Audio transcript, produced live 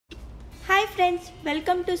Hi friends,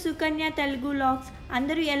 welcome to Sukanya Telugu vlogs.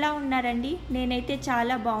 అందరూ ఎలా ఉన్నారండి? నేనైతే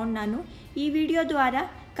చాలా బాగున్నాను. ఈ వీడియో ద్వారా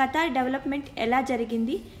ఖతార్ డెవలప్మెంట్ ఎలా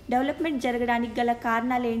జరిగింది, డెవలప్మెంట్ జరగడానికి గల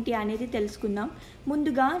కారణాలు ఏంటి అనేది తెలుసుకుందాం.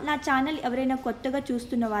 ముందుగా నా ఛానల్ ఎవరైనా కొత్తగా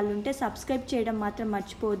చూస్తున్న వాళ్ళు ఉంటే సబ్స్క్రైబ్ చేయడం మాత్రం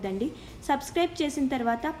మర్చిపోవద్దండి. సబ్స్క్రైబ్ చేసిన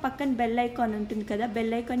తర్వాత పక్కన బెల్ ఐకాన్ ఉంటుంది కదా,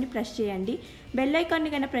 బెల్ ఐకాన్ని ప్రెస్ చేయండి. బెల్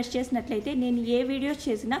ఐకాన్ని కనుక ప్రెస్ చేసినట్లయితే నేను ఏ వీడియోస్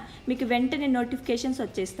చేసినా మీకు వెంటనే నోటిఫికేషన్స్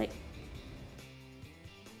వచ్చేస్తాయి.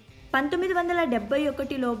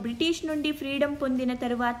 1971లో బ్రిటిష్ నుండి ఫ్రీడమ్ పొందిన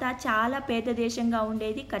తరువాత చాలా పేద దేశంగా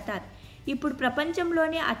ఉండేది ఖతార్. ఇప్పుడు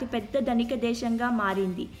ప్రపంచంలోనే అతిపెద్ద ధనిక దేశంగా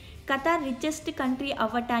మారింది. ఖతార్ రిచెస్ట్ కంట్రీ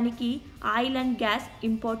అవ్వటానికి oil and gas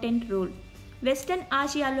important role. Western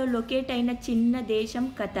ఆసియాలో లొకేట్ అయిన చిన్న దేశం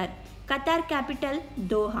ఖతార్. Qatar capital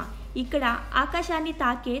Doha. ఇక్కడ ఆకాశాన్ని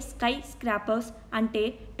తాకే స్కై స్క్రాపర్స్ అంటే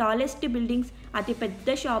టాలెస్ట్ బిల్డింగ్స్,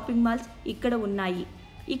 అతిపెద్ద షాపింగ్ మాల్స్ ఇక్కడ ఉన్నాయి.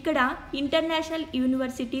 ఇక్కడ ఇంటర్నేషనల్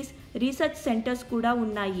యూనివర్సిటీస్, రీసెర్చ్ సెంటర్స్ కూడా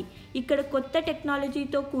ఉన్నాయి. ఇక్కడ కొత్త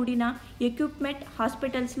టెక్నాలజీతో కూడిన ఎక్విప్మెంట్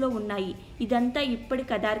హాస్పిటల్స్లో ఉన్నాయి. ఇదంతా ఇప్పటి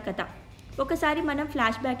ఖతార్ కథ. ఒకసారి మనం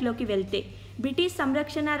ఫ్లాష్ బ్యాక్లోకి వెళ్తే, బ్రిటిష్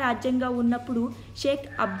సంరక్షణ రాజ్యంగా ఉన్నప్పుడు షేక్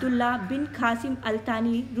అబ్దుల్లా బిన్ ఖాసిం అల్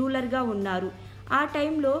థానీ రూలర్గా ఉన్నారు. ఆ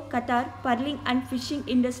టైంలో ఖతార్ పర్లింగ్ అండ్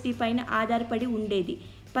ఫిషింగ్ ఇండస్ట్రీ పైన ఆధారపడి ఉండేది.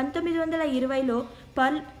 1920లో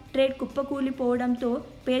పర్ల్ ట్రేడ్ కుప్పకూలిపోవడంతో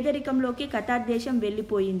పేదరికంలోకి ఖతార్ దేశం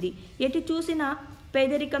వెళ్ళిపోయింది. ఎటు చూసినా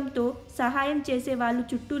పేదరికంతో సహాయం చేసే వాళ్ళు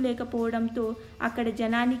చుట్టూ లేకపోవడంతో అక్కడ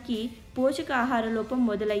జనానికి పోషకాహార లోపం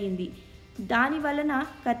మొదలయ్యింది. దాని వలన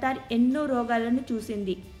ఖతార్ ఎన్నో రోగాలను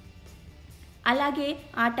చూసింది. అలాగే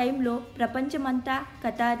ఆ టైంలో ప్రపంచమంతా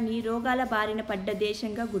ఖతార్ని రోగాల బారిన పడ్డ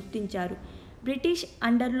దేశంగా గుర్తించారు. బ్రిటిష్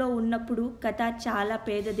అండర్లో ఉన్నప్పుడు ఖతార్ చాలా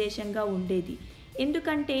పేద దేశంగా ఉండేది.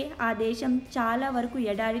 ఎందుకంటే ఆ దేశం చాలా వరకు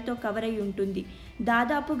ఎడారితో కవర్ అయి ఉంటుంది.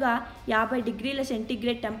 దాదాపుగా 50 డిగ్రీల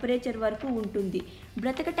సెంటీగ్రేడ్ టెంపరేచర్ వరకు ఉంటుంది.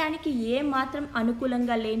 బ్రతకటానికి ఏమాత్రం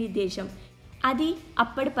అనుకూలంగా లేని దేశం. అది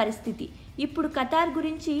అప్పటి పరిస్థితి. ఇప్పుడు ఖతార్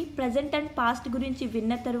గురించి ప్రజెంట్ అండ్ పాస్ట్ గురించి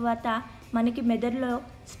విన్న తరువాత మనకి మెదడులో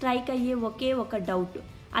స్ట్రైక్ అయ్యే ఒకే ఒక డౌట్.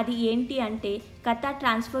 అది ఏంటి అంటే, ఖతార్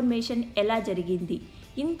ట్రాన్స్ఫర్మేషన్ ఎలా జరిగింది?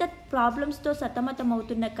 ఇంత ప్రాబ్లమ్స్తో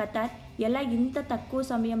సతమతమవుతున్న ఖతార్ ఎలా ఇంత తక్కువ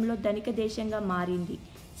సమయంలో ధనిక దేశంగా మారింది?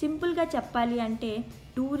 సింపుల్గా చెప్పాలి అంటే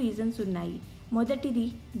 2 రీజన్స్ ఉన్నాయి. మొదటిది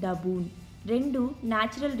the boon, 2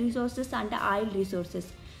 natural resources and oil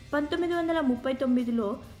resources. 1939లో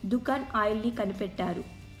దుకాన్ ఆయిల్ని కనిపెట్టారు.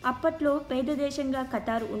 అప్పట్లో పేద దేశంగా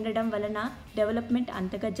ఖతార్ ఉండడం వలన డెవలప్మెంట్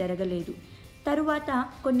అంతగా జరగలేదు. తరువాత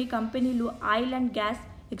కొన్ని కంపెనీలు ఆయిల్ అండ్ గ్యాస్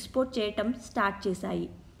ఎక్స్పోర్ట్ చేయటం స్టార్ట్ చేశాయి.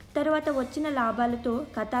 తర్వాత వచ్చిన లాభాలతో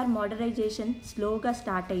ఖతార్ మోడరైజేషన్ స్లోగా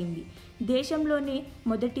స్టార్ట్ అయింది. దేశంలోనే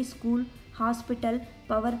మొదటి school, hospital,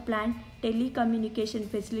 power plant, telecommunication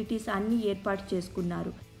facilities అన్నీ ఏర్పాటు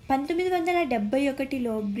చేసుకున్నారు.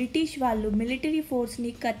 1971లో బ్రిటిష్ వాళ్ళు మిలిటరీ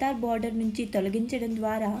ఫోర్స్ని ఖతార్ బార్డర్ నుంచి తొలగించడం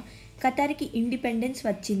ద్వారా ఖతార్కి ఇండిపెండెన్స్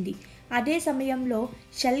వచ్చింది. అదే సమయంలో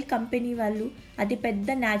షెల్ కంపెనీ వాళ్ళు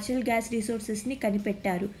అతిపెద్ద న్యాచురల్ గ్యాస్ రిసోర్సెస్ని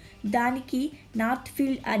కనిపెట్టారు. దానికి నార్త్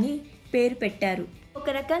ఫీల్డ్ అని పేరు పెట్టారు. ఒక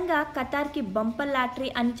రకంగా ఖతార్కి బంపర్ లాటరీ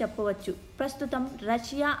అని చెప్పవచ్చు. ప్రస్తుతం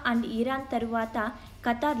రష్యా అండ్ ఇరాన్ తరువాత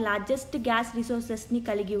ఖతార్ లార్జెస్ట్ గ్యాస్ రిసోర్సెస్ని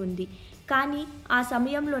కలిగి ఉంది. కానీ ఆ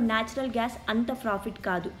సమయంలో న్యాచురల్ గ్యాస్ అంత ప్రాఫిట్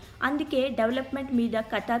కాదు. అందుకే డెవలప్మెంట్ మీద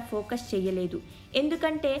ఖతార్ ఫోకస్ చేయలేదు.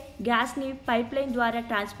 ఎందుకంటే గ్యాస్ని పైప్లైన్ ద్వారా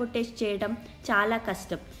ట్రాన్స్పోర్టేట్ చేయడం చాలా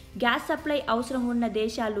కష్టం. గ్యాస్ సప్లై అవసరం ఉన్న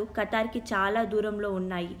దేశాలు ఖతార్కి చాలా దూరంలో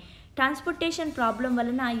ఉన్నాయి. ట్రాన్స్పోర్టేషన్ ప్రాబ్లం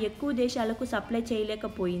వలన ఎక్కువ దేశాలకు సప్లై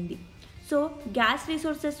చేయలేకపోయింది. సో గ్యాస్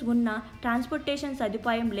రిసోర్సెస్ ఉన్న ట్రాన్స్పోర్టేషన్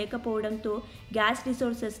సదుపాయం లేకపోవడంతో గ్యాస్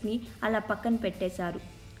రిసోర్సెస్ని అలా పక్కన పెట్టేశారు.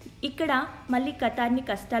 ఇక్కడ మళ్ళీ ఖతార్ని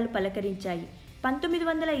కష్టాలు పలకరించాయి.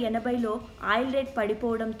 1980లో ఆయిల్ రేట్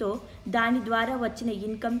పడిపోవడంతో దాని ద్వారా వచ్చిన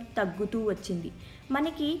ఇన్కమ్ తగ్గుతూ వచ్చింది.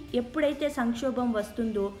 మనకి ఎప్పుడైతే సంక్షోభం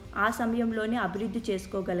వస్తుందో ఆ సమయంలోనే అభివృద్ధి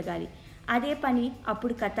చేసుకోగలగాలి. అదే పని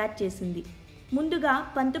అప్పుడు ఖతార్ చేసింది. ముందుగా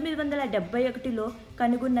 1971లో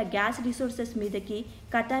కనుగొన్న గ్యాస్ రిసోర్సెస్ మీదకి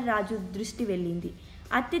ఖతార్ రాజు దృష్టి వెళ్ళింది.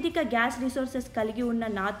 అత్యధిక గ్యాస్ రిసోర్సెస్ కలిగి ఉన్న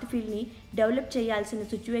నార్త్ ఫీల్డ్ని డెవలప్ చేయాల్సిన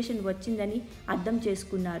సిచ్యువేషన్ వచ్చిందని అర్థం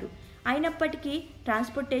చేసుకున్నారు. అయినప్పటికీ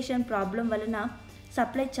ట్రాన్స్పోర్టేషన్ ప్రాబ్లం వలన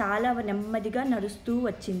సప్లై చాలా నెమ్మదిగా నడుస్తూ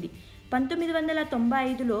వచ్చింది.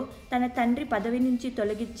 1995లో తన తండ్రి పదవి నుంచి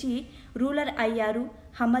తొలగించి రూలర్ అయ్యారు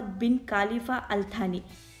హమద్ బిన్ ఖలీఫా అల్ థానీ.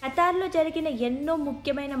 ఖతార్లో జరిగిన ఎన్నో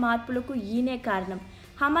ముఖ్యమైన మార్పులకు ఈయనే కారణం.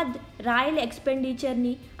 హమద్ రాయల్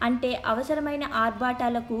ఎక్స్పెండిచర్ని అంటే అవసరమైన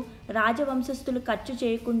ఆర్భాటాలకు రాజవంశస్థులు ఖర్చు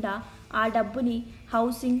చేయకుండా ఆ డబ్బుని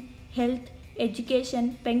హౌసింగ్, హెల్త్, ఎడ్యుకేషన్,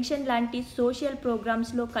 పెన్షన్ లాంటి సోషల్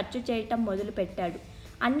ప్రోగ్రామ్స్లో ఖర్చు చేయటం మొదలుపెట్టాడు.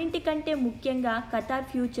 అన్నింటికంటే ముఖ్యంగా ఖతార్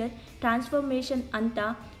ఫ్యూచర్ ట్రాన్స్ఫర్మేషన్ అంతా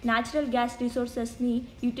న్యాచురల్ గ్యాస్ రిసోర్సెస్ని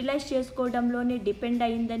యూటిలైజ్ చేసుకోవడంలోనే డిపెండ్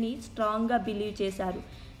అయిందని స్ట్రాంగ్గా బిలీవ్ చేశారు.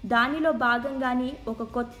 దానిలో భాగంగానే ఒక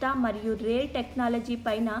కొత్త మరియు రేర్ టెక్నాలజీ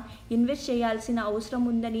పైన ఇన్వెస్ట్ చేయాల్సిన అవసరం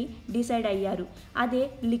ఉందని డిసైడ్ అయ్యారు. అదే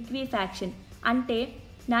లిక్విఫాక్షన్. అంటే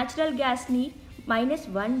న్యాచురల్ గ్యాస్ని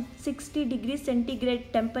 -160°C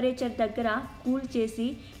టెంపరేచర్ దగ్గర కూల్ చేసి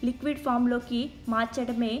లిక్విడ్ ఫామ్లోకి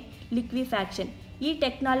మార్చడమే లిక్విఫాక్షన్. ఈ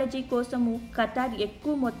టెక్నాలజీ కోసము ఖతార్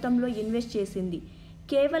ఎక్కువ మొత్తంలో ఇన్వెస్ట్ చేసింది.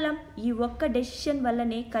 కేవలం ఈ ఒక్క డెసిషన్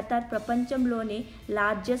వల్లనే ఖతార్ ప్రపంచంలోనే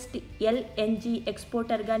లార్జెస్ట్ LNG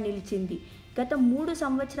ఎక్స్పోర్టర్గా నిలిచింది. గత 3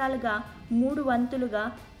 సంవత్సరాలుగా 3 వంతులుగా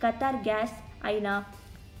ఖతార్ గ్యాస్ అయినా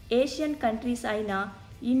ఏషియన్ కంట్రీస్ అయినా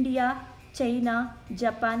India, China,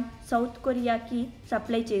 Japan, south కొరియాకి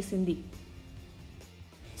supply చేసింది.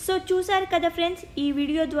 సో చూసారు కదా ఫ్రెండ్స్, ఈ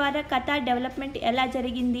వీడియో ద్వారా ఖతార్ డెవలప్మెంట్ ఎలా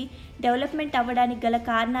జరిగింది, డెవలప్మెంట్ అవ్వడానికి గల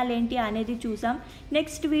కారణాలు ఏంటి అనేది చూసాం.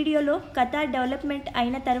 నెక్స్ట్ వీడియోలో ఖతార్ డెవలప్మెంట్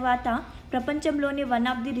అయిన తర్వాత ప్రపంచంలోనే వన్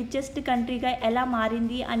ఆఫ్ ది రిచెస్ట్ కంట్రీగా ఎలా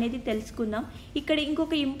మారింది అనేది తెలుసుకుందాం. ఇక్కడ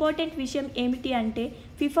ఇంకొక ఇంపార్టెంట్ విషయం ఏమిటి అంటే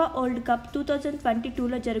ఫిఫా వరల్డ్ కప్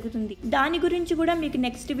 2022లో జరుగుతుంది. దాని గురించి కూడా మీకు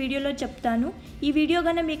నెక్స్ట్ వీడియోలో చెప్తాను. ఈ వీడియో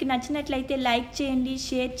కనుక మీకు నచ్చినట్లయితే లైక్ చేయండి,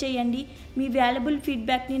 షేర్ చేయండి. మీ వాల్యుబుల్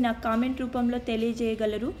ఫీడ్బ్యాక్ని నాకు కామెంట్ రూపంలో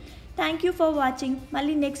తెలియజేయగలరు. Thank you for watching.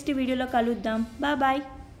 మళ్ళీ నెక్స్ట్ వీడియోలో కలుద్దాం. బాయ్.